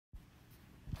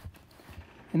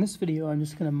In this video, I'm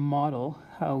just going to model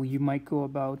how you might go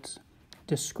about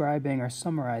describing or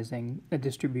summarizing a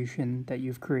distribution that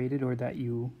you've created or that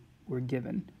you were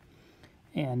given.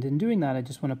 And in doing that, I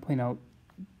just want to point out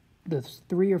the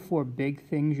 3 or 4 big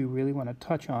things you really want to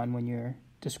touch on when you're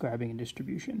describing a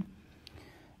distribution.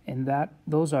 And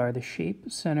those are the shape,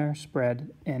 center,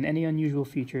 spread, and any unusual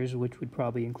features, which would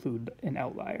probably include an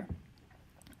outlier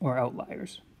or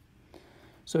outliers.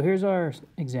 So here's our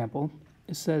example.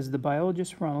 It says the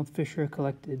biologist Ronald Fisher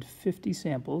collected 50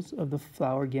 samples of the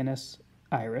flower genus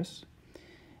Iris,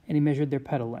 and he measured their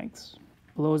petal lengths.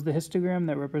 Below is the histogram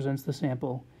that represents the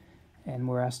sample, and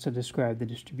we're asked to describe the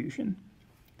distribution.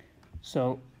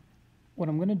 So what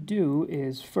I'm going to do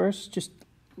is first just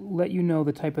let you know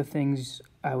the type of things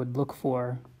I would look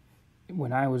for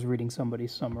when I was reading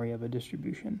somebody's summary of a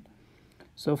distribution.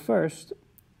 So first,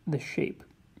 the shape.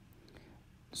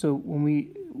 So when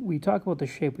we talk about the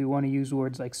shape, we want to use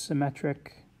words like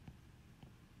symmetric.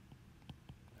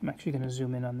 I'm actually going to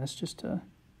zoom in on this just to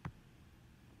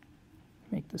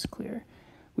make this clear.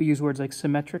 We use words like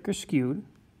symmetric or skewed.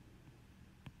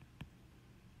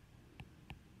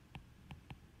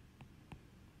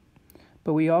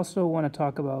 But we also want to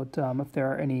talk about if there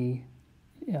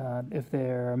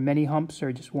are many humps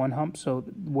or just one hump. So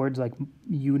words like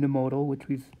unimodal, which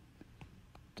we've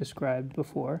described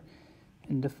before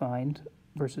and defined,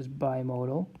 versus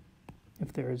bimodal,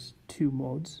 if there's 2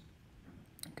 modes.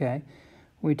 Okay.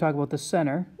 When we talk about the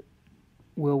center,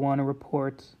 we'll want to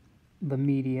report the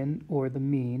median or the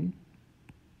mean.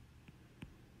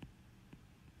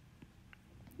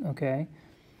 Okay.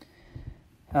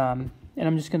 And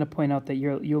I'm just going to point out that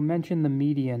you'll mention the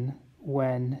median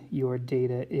when your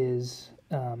data is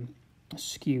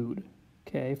skewed,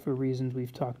 okay, for reasons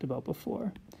we've talked about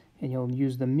before. And you'll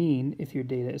use the mean if your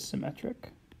data is symmetric.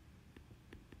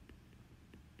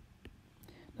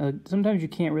 Now, sometimes you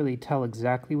can't really tell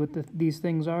exactly what these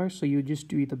things are, so you just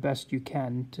do the best you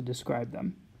can to describe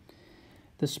them.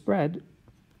 The spread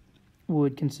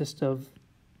would consist of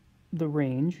the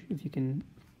range, if you can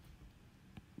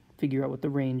figure out what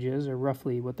the range is, or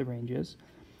roughly what the range is.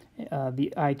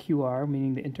 The IQR,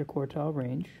 meaning the interquartile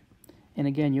range. And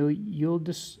again, you'll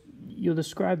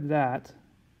describe that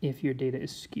if your data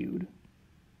is skewed.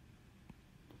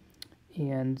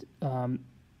 And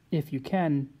if you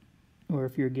can, or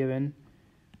if you're given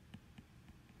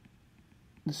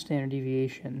the standard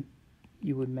deviation,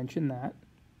 you would mention that.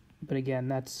 But again,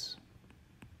 that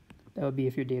would be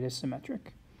if your data is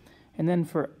symmetric. And then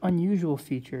for unusual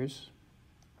features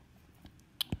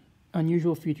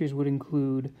would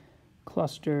include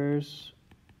clusters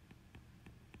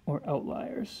or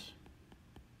outliers.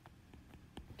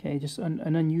 Okay, just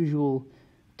an unusual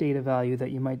data value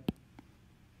that you might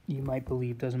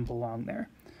believe doesn't belong there.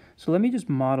 So let me just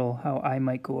model how I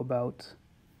might go about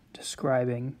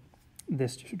describing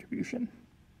this distribution.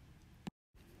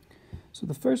 So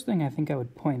the first thing I think I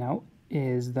would point out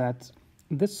is that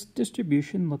this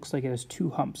distribution looks like it has 2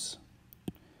 humps.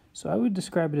 So I would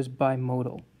describe it as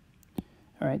bimodal.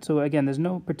 All right, so again, there's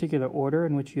no particular order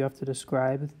in which you have to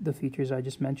describe the features I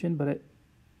just mentioned, but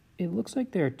it looks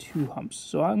like there are 2 humps.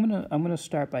 So I'm gonna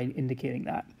start by indicating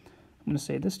that. I'm gonna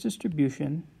say this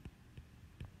distribution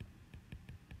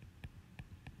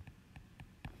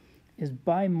is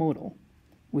bimodal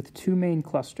with 2 main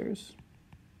clusters.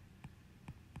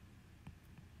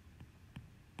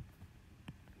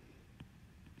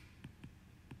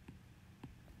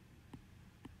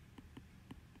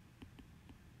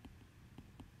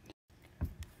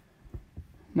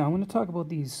 Now I'm going to talk about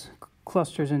these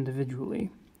clusters individually.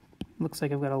 Looks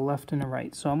like I've got a left and a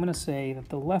right. So I'm going to say that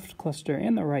the left cluster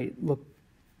and the right look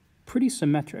pretty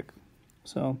symmetric.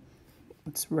 So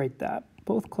let's write that.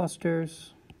 Both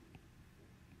clusters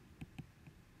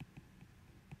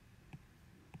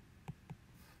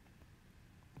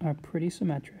are pretty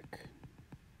symmetric.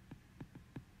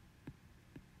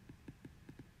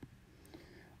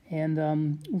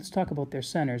 And let's talk about their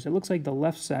centers. It looks like the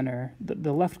left center,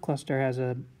 the left cluster has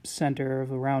a center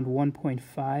of around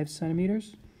 1.5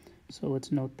 centimeters. So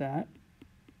let's note that.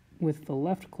 With the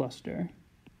left cluster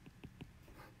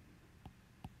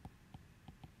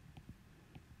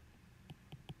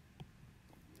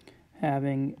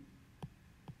having,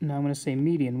 now I'm going to say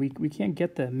median. We can't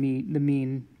get the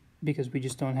mean because we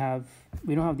don't have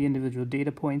the individual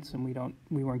data points, and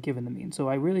we weren't given the mean. So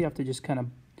I really have to just kind of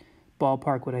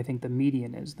ballpark what I think the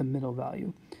median is, the middle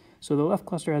value. So the left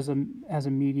cluster has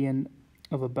a median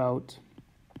of about,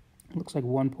 looks like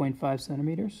 1.5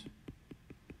 centimeters.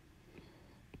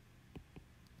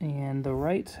 And the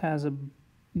right has a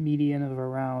median of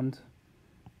around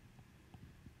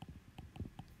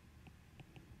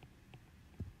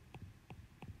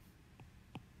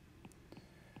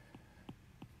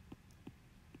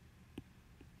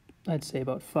I'd say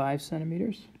about 5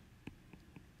 centimeters.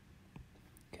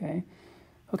 Okay.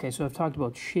 Okay, so I've talked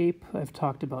about shape, I've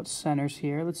talked about centers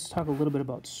here. Let's talk a little bit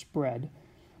about spread.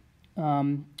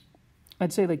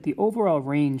 I'd say like the overall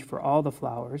range for all the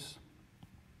flowers,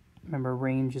 remember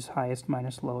range is highest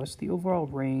minus lowest, the overall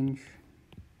range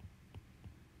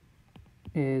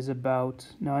is about,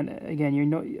 now again,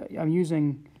 I'm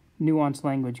using nuanced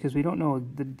language because we don't know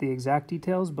the exact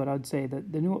details, but I'd say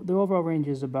that the overall range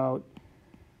is about,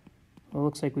 well, it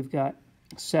looks like we've got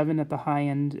 7 at the high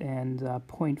end and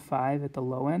 0.5 at the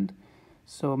low end.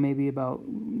 So maybe about,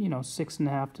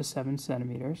 6.5 to 7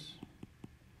 centimeters.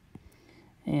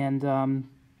 And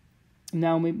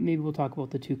now maybe we'll talk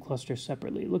about the two clusters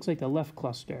separately. It looks like the left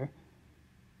cluster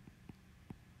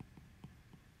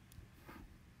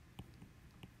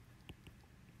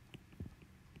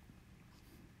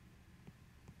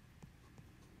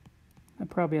that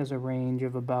probably has a range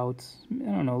of about, I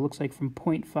don't know, it looks like from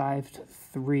 0.5 to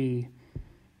 3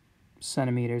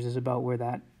 centimeters is about where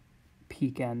that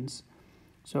peak ends.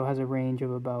 So it has a range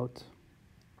of about,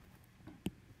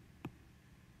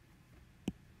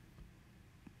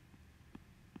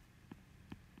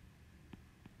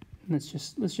 let's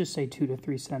just say 2 to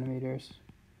 3 centimeters.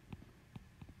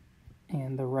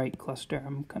 And the right cluster,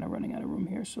 I'm kind of running out of room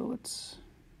here, so let's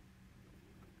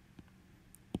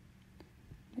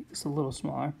make this a little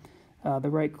smaller. The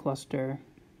right cluster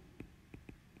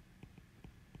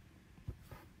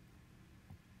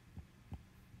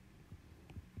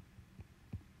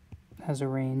has a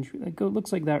range. It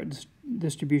looks like that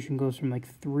distribution goes from like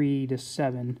 3 to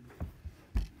 7.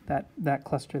 That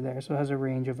cluster there, so it has a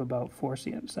range of about 4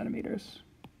 centimeters.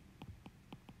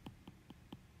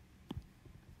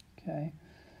 Okay.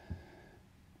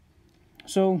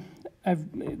 So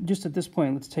just at this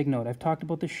point, let's take note. I've talked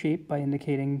about the shape by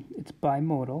indicating it's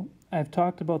bimodal. I've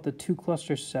talked about the two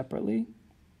clusters separately,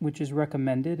 which is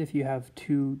recommended if you have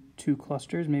two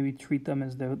clusters. Maybe treat them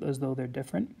as though they're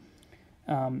different.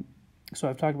 So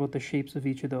I've talked about the shapes of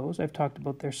each of those. I've talked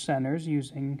about their centers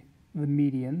using the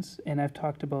medians, and I've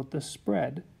talked about the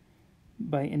spread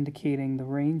by indicating the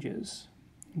ranges.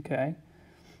 Okay.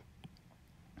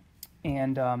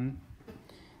 And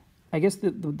I guess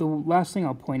the last thing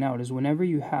I'll point out is whenever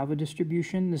you have a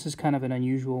distribution, this is kind of an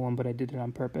unusual one, but I did it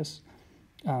on purpose.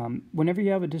 Whenever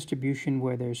you have a distribution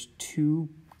where there's two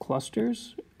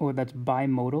clusters, or that's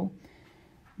bimodal,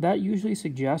 that usually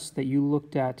suggests that you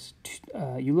looked at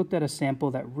a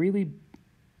sample that really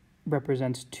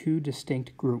represents two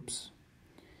distinct groups.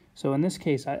 So in this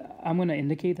case, I'm going to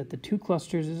indicate that the two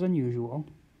clusters is unusual.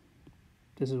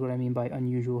 This is what I mean by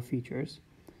unusual features.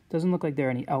 Doesn't look like there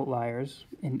are any outliers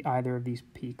in either of these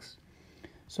peaks.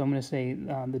 So I'm going to say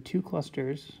the two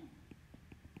clusters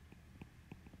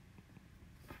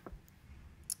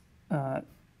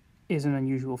is an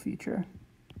unusual feature.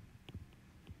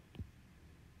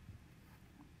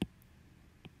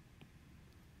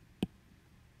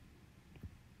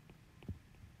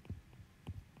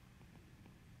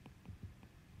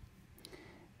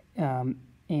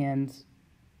 And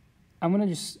I'm going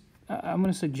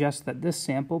to suggest that this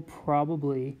sample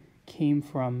probably came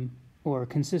from or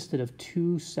consisted of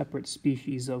two separate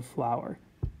species of flower.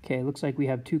 Okay, it looks like we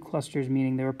have two clusters,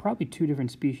 meaning there are probably two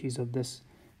different species of this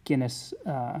Guinness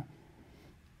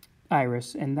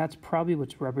iris, and that's probably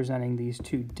what's representing these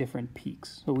two different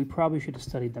peaks. So we probably should have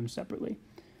studied them separately.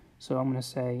 So I'm going to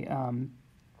say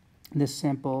this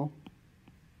sample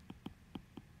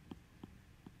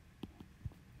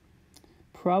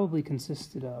probably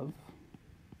consisted of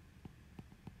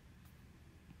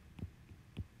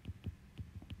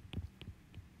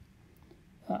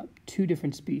two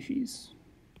different species.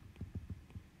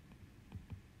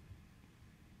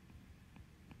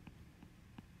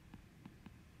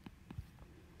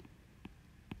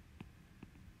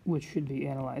 Which should be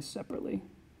analyzed separately.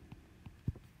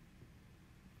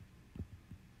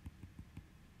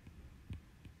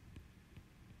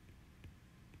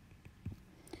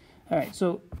 All right,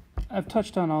 so I've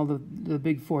touched on all the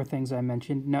big four things I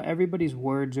mentioned. Now, everybody's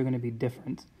words are going to be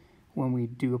different when we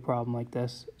do a problem like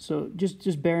this. So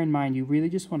just bear in mind, you really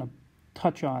just want to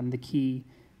touch on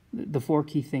the four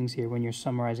key things here when you're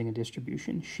summarizing a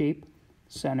distribution: shape,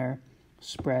 center,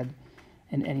 spread,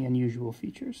 and any unusual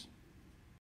features.